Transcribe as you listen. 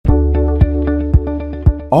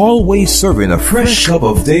always serving a fresh cup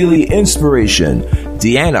of daily inspiration,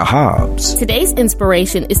 Deanna Hobbs. Today's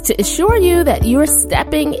inspiration is to assure you that you're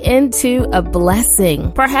stepping into a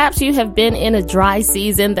blessing. Perhaps you have been in a dry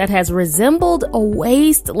season that has resembled a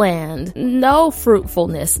wasteland. No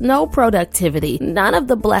fruitfulness, no productivity. None of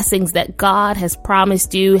the blessings that God has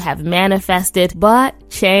promised you have manifested, but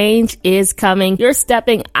change is coming. You're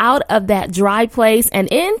stepping out of that dry place and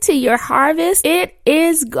into your harvest. It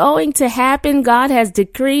is going to happen. God has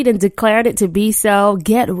decreed and declared it to be so.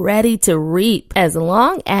 Get ready to reap as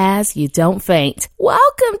long as you don't faint.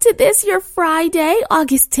 Welcome to this, your Friday,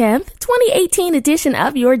 August 10th, 2018 edition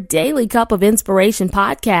of your Daily Cup of Inspiration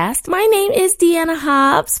podcast. My name is Deanna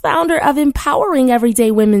Hobbs, founder of Empowering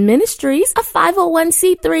Everyday Women Ministries, a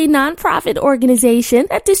 501c3 nonprofit organization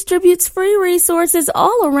that distributes free resources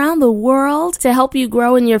all around the world to help you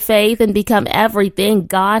grow in your faith and become everything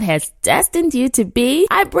God has destined you to be.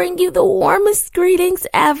 I bring you the warmest greetings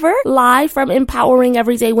ever, live from Empowering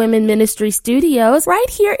Everyday Women Ministry Studios, right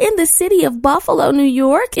here in the city of Buffalo, New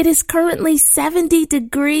York. It is currently 70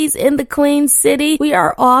 degrees in the Queen City. We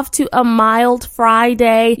are off to a mild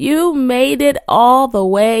Friday. You made it all the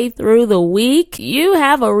way through the week. You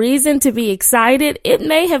have a reason to be excited. It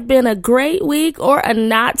may have been a great week or a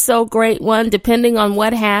not so great one, depending on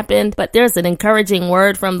what happened, but there's an encouraging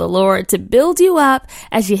word from the Lord to build you up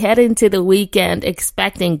as you head into the weekend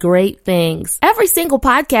expecting great things. Every single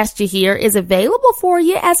podcast you hear is available for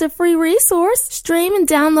you as a free resource. Stream and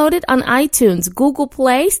download it on iTunes, Google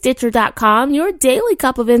Play, Stitcher.com, your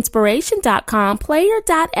dailycupofInspiration.com,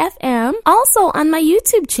 Player.fm. Also on my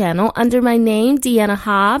YouTube channel under my name, Deanna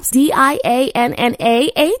Hobbs,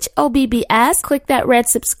 DIANNAHOBBS. Click that red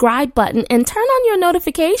subscribe button and turn on your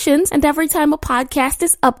notifications, and every time a podcast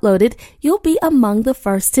is uploaded, you'll be among the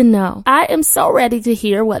first to know. I am so ready to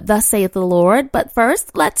hear what thus saith the Lord, but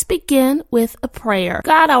first, let's begin with a prayer.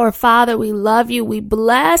 God, our Father, we love you. We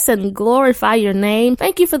bless and glorify your name.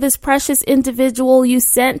 Thank you for this precious individual you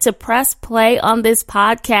sent to press play on this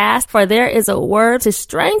podcast, for there is a word to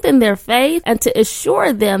strengthen their faith and to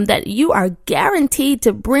assure them that you are guaranteed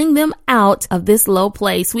to bring them out of this low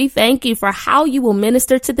place. We thank you for how you will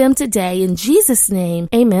minister to them today. In Jesus' name,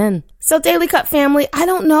 amen. So Daily Cup family, I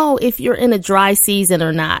don't know if you're in a dry season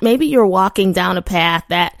or not. Maybe you're walking down a path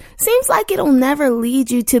that seems like it'll never lead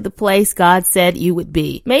you to the place God said you would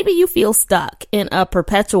be. Maybe you feel stuck in a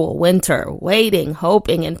perpetual winter, waiting,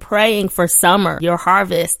 hoping, and praying for summer, your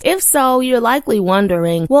harvest. If so, you're likely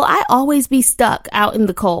wondering, will I always be stuck out in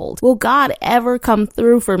the cold? Will God ever come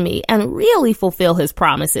through for me and really fulfill his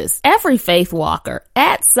promises? Every faith walker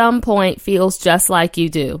at some point feels just like you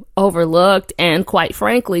do, overlooked and quite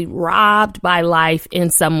frankly, robbed by life in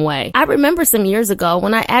some way. I remember some years ago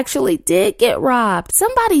when I actually did get robbed.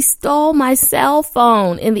 Somebody stole my cell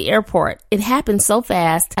phone in the airport. It happened so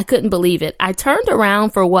fast, I couldn't believe it. I turned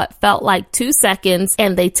around for what felt like 2 seconds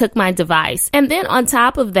and they took my device. And then on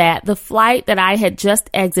top of that, the flight that I had just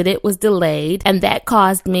exited was delayed, and that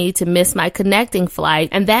caused me to miss my connecting flight.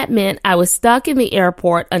 And that meant I was stuck in the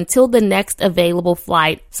airport until the next available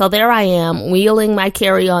flight. So there I am, wheeling my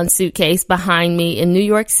carry-on suitcase behind me in New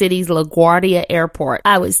York City's LaGuardia Airport.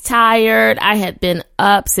 I was tired. I had been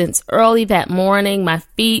up since early that morning. My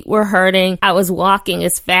feet were hurting. I was walking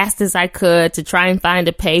as fast as I could to try and find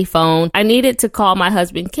a payphone. I needed to call my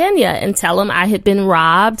husband Kenya and tell him I had been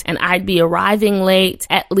robbed and I'd be arriving late,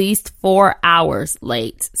 at least 4 hours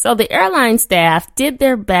late. So the airline staff did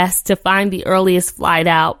their best to find the earliest flight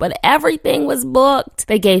out, but everything was booked.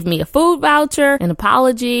 They gave me a food voucher, an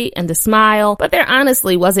apology, and a smile, but there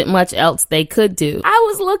honestly wasn't much else they could do. I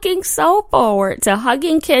was looking so forward to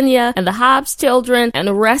hugging Kenya and the Hobbs children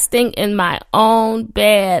and resting in my own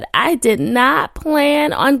bed. I did not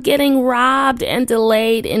plan on getting robbed and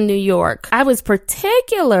delayed in New York. I was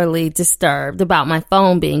particularly disturbed about my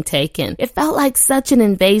phone being taken. It felt like such an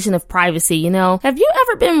invasion of privacy, you know. Have you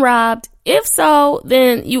ever been robbed? If so,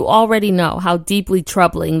 then you already know how deeply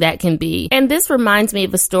troubling that can be. And this reminds me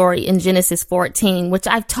of a story in Genesis 14, which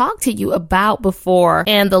I've talked to you about before,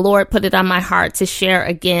 and the Lord put it on my heart to share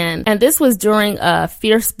again. And this was during a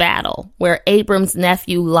fierce battle where Abram's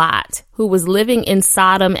nephew Lot, who was living in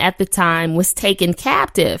Sodom at the time, was taken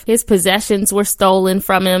captive. His possessions were stolen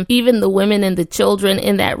from him. Even the women and the children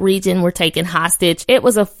in that region were taken hostage. It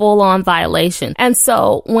was a full-on violation. And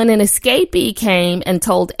so when an escapee came and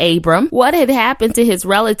told Abram what had happened to his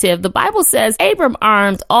relative, the Bible says Abram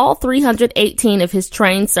armed all 318 of his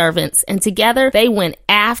trained servants, and together they went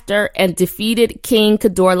after and defeated King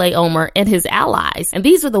Kedorlaomer and his allies. And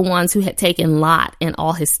these were the ones who had taken Lot and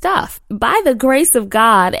all his stuff. By the grace of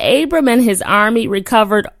God, Abram and his army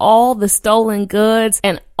recovered all the stolen goods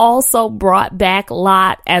and also brought back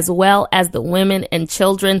Lot as well as the women and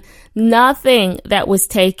children. Nothing that was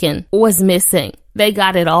taken was missing. They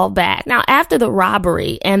got it all back. Now, after the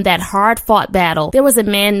robbery and that hard-fought battle, there was a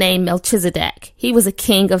man named Melchizedek. He was a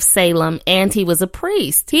king of Salem, and he was a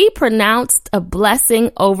priest. He pronounced a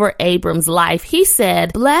blessing over Abram's life. He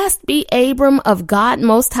said, "Blessed be Abram of God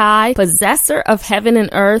Most High, possessor of heaven and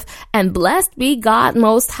earth, and blessed be God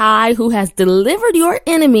Most High, who has delivered your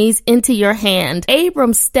enemies into your hand."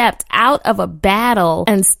 Abram stepped out of a battle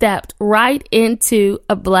and stepped right into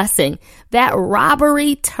a blessing. That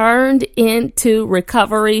robbery turned into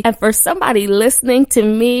recovery. And for somebody listening to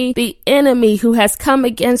me, the enemy who has come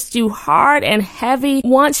against you hard and heavy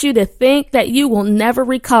wants you to think that you will never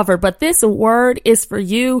recover. But this word is for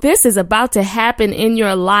you. This is about to happen in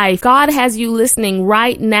your life. God has you listening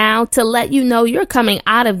right now to let you know you're coming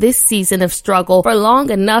out of this season of struggle. For long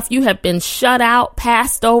enough, you have been shut out,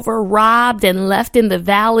 passed over, robbed, and left in the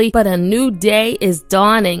valley. But a new day is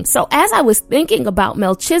dawning. So as I was thinking about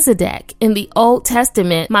Melchizedek in the Old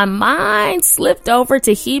Testament, my mind slipped over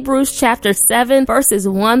to Hebrews chapter 7, verses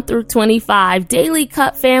 1 through 25. Daily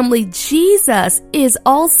Cup family, Jesus is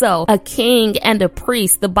also a king and a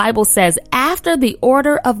priest. The Bible says, after the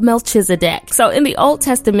order of Melchizedek. So in the Old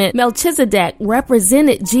Testament, Melchizedek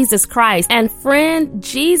represented Jesus Christ. And friend,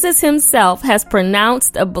 Jesus himself has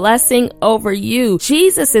pronounced a blessing over you.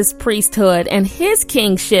 Jesus' priesthood and his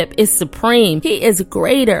kingship is supreme. He is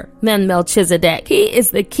greater than Melchizedek. He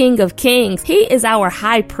is the King of Kings. He is our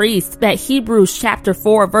high priest that Hebrews chapter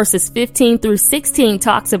 4 verses 15 through 16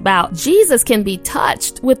 talks about. Jesus can be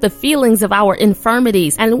touched with the feelings of our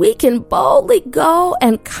infirmities, and we can boldly go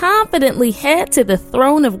and confidently head to the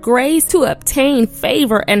throne of grace to obtain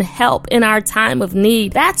favor and help in our time of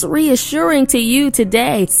need. That's reassuring to you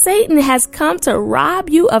today. Satan has come to rob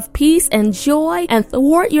you of peace and joy and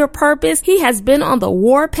thwart your purpose. He has been on the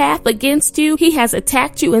warpath against you. He has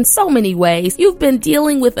attacked you in so many ways. You've been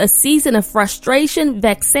dealing with a season of frustration,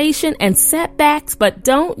 vexation, and setbacks, but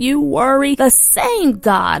don't you worry. The same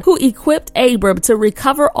God who equipped Abram to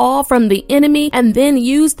recover all from the enemy and then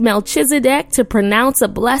used Melchizedek to pronounce a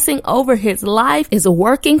blessing over his life is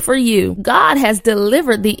working for you. God has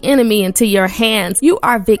delivered the enemy into your hands. You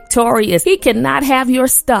are victorious. He cannot have your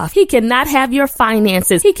stuff. He cannot have your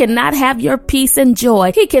finances. He cannot have your peace and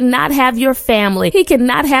joy. He cannot have your family. He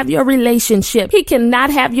cannot have your relationship. He cannot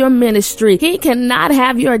have your ministry. He cannot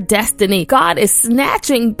have your destiny. God is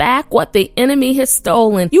snatching back what the enemy has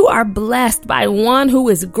stolen. You are blessed by one who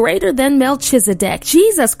is greater than Melchizedek.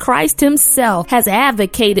 Jesus Christ himself has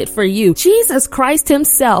advocated for you. Jesus Christ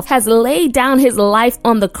himself has laid down his life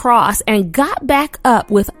on the cross and got back up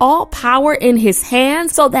with all power in his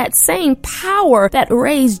hands, so that same power that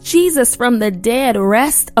raised Jesus from the dead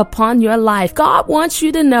rests upon your life. God wants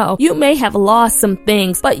you to know you may have lost some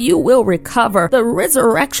things, but you will recover. The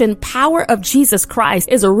resurrection power of Jesus Christ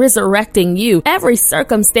is resurrecting you. Every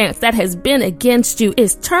circumstance that has been against you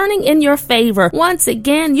is turning in your favor. Once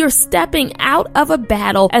again, you're stepping out of a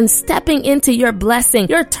battle and stepping into your blessing.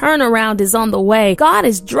 Your turnaround is on the way. God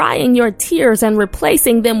is drying your tears and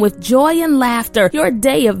replacing them with joy and laughter. Your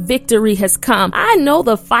day of victory has come. I know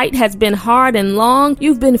the fight has been hard and long.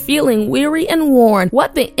 You've been feeling weary and worn.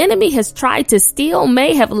 What the enemy has tried to steal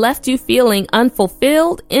may have left you feeling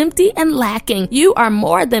unfulfilled, empty, and lacking. You are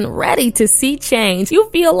more than ready to see change. You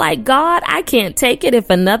feel like, God, I can't take it if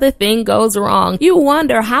another thing goes wrong. You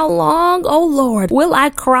wonder, how long, oh Lord, will I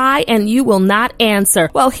cry and you will not answer?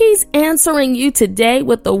 Well, he's answering you today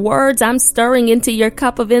with the words I'm stirring into your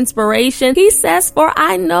cup of inspiration. He says, for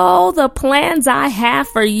I know the plans I have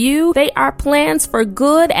for you. They are plans for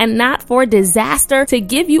good and not for disaster, to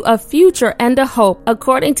give you a future and a hope.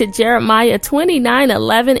 According to Jeremiah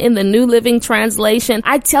 29:11 in the New Living Translation,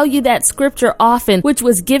 I tell you that scripture often, which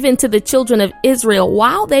was given to the children of Israel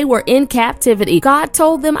while they were in captivity. God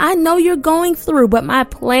told them, I know you're going through, but my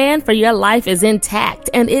plan for your life is intact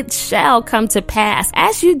and it shall come to pass.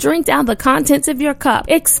 As you drink down the contents of your cup,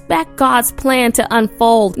 expect God's plan to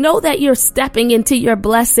unfold. Know that you're stepping into your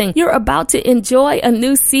blessing. You're about to enjoy a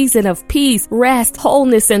new season of peace, rest,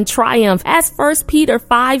 wholeness, and triumph. As 1 Peter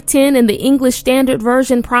 5:10 in the English Standard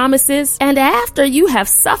Version promises, and after you have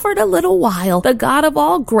suffered a little while, the God of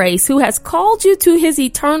all grace, who has called you to his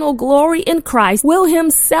eternal glory in Christ, will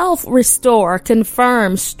himself restore,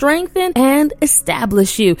 confirm, strengthen, strengthen and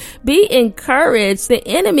establish you. Be encouraged. The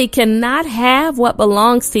enemy cannot have what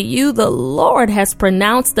belongs to you. The Lord has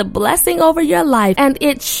pronounced the blessing over your life, and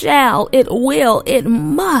it shall, it will, it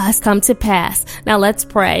must come to pass. Now let's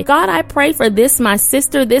pray. God, I pray for this, my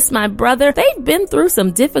sister, this, my brother. They've been through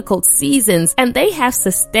some difficult seasons and they have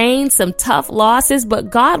sustained some tough losses, but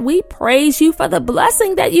God, we praise you for the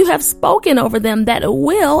blessing that you have spoken over them that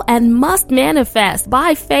will and must manifest.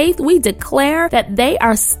 By faith, we declare that they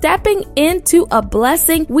are stepping into a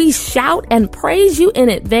blessing. We shout and praise you in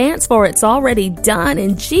advance, for it's already done.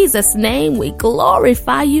 In Jesus' name, we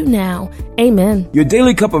glorify you now. Amen. Your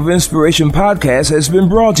Daily Cup of Inspiration podcast has been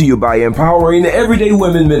brought to you by Empowering Everyday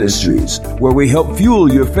Women Ministries, where we help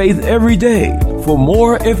fuel your faith every day. For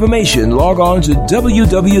more information, log on to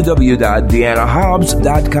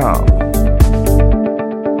www.deannahobbs.com.